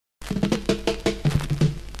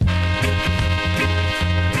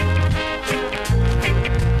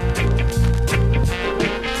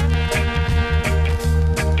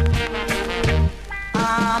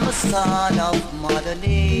Mother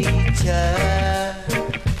Nature,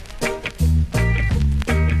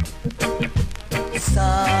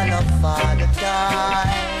 son of father died.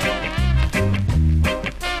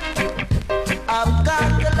 I've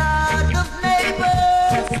got a lot of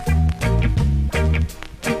neighbors,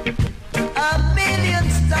 a million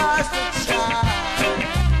stars to shine.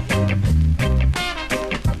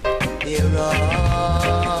 They're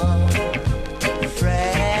all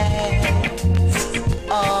friends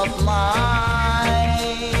of mine.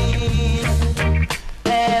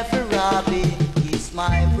 Every Robbie is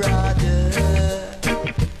my brother.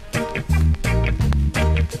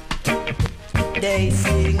 They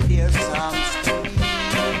sing their songs to me,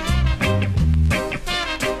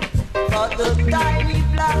 but the tiny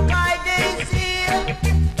black-eyed daisy,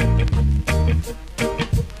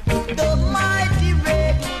 the mighty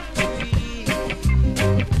redwood tree,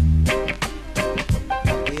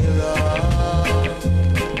 they're all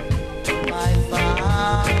my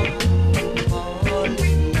family.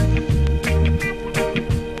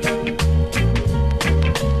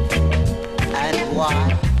 And why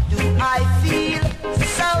do I feel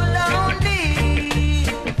so lonely,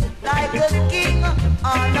 like a king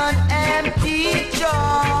on an empty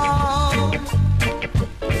throne,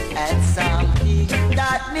 and something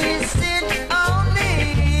that missing only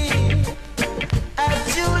a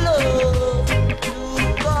true love to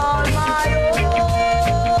call my own?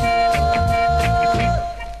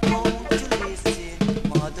 Won't you listen,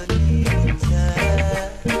 Mother Nature,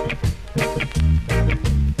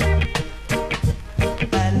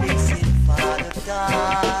 and listen, Father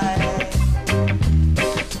God.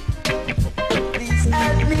 Please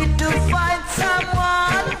help me to find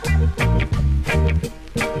someone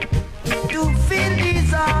to fill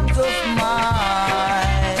these arms of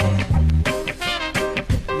mine.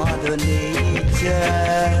 Mother Nature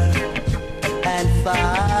and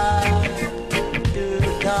Father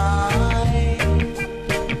God.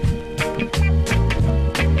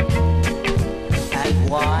 And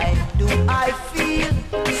why do I feel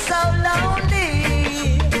so lonely,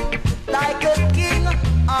 like a king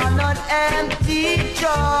on an empty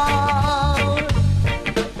throne,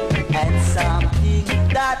 and something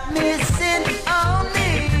that missing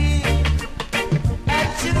only a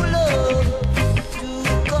true love to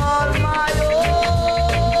call my own?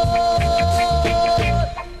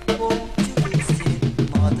 Won't you listen,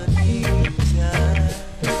 Mother Nature?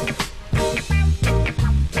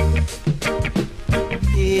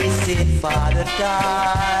 Listen, Father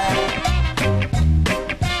God.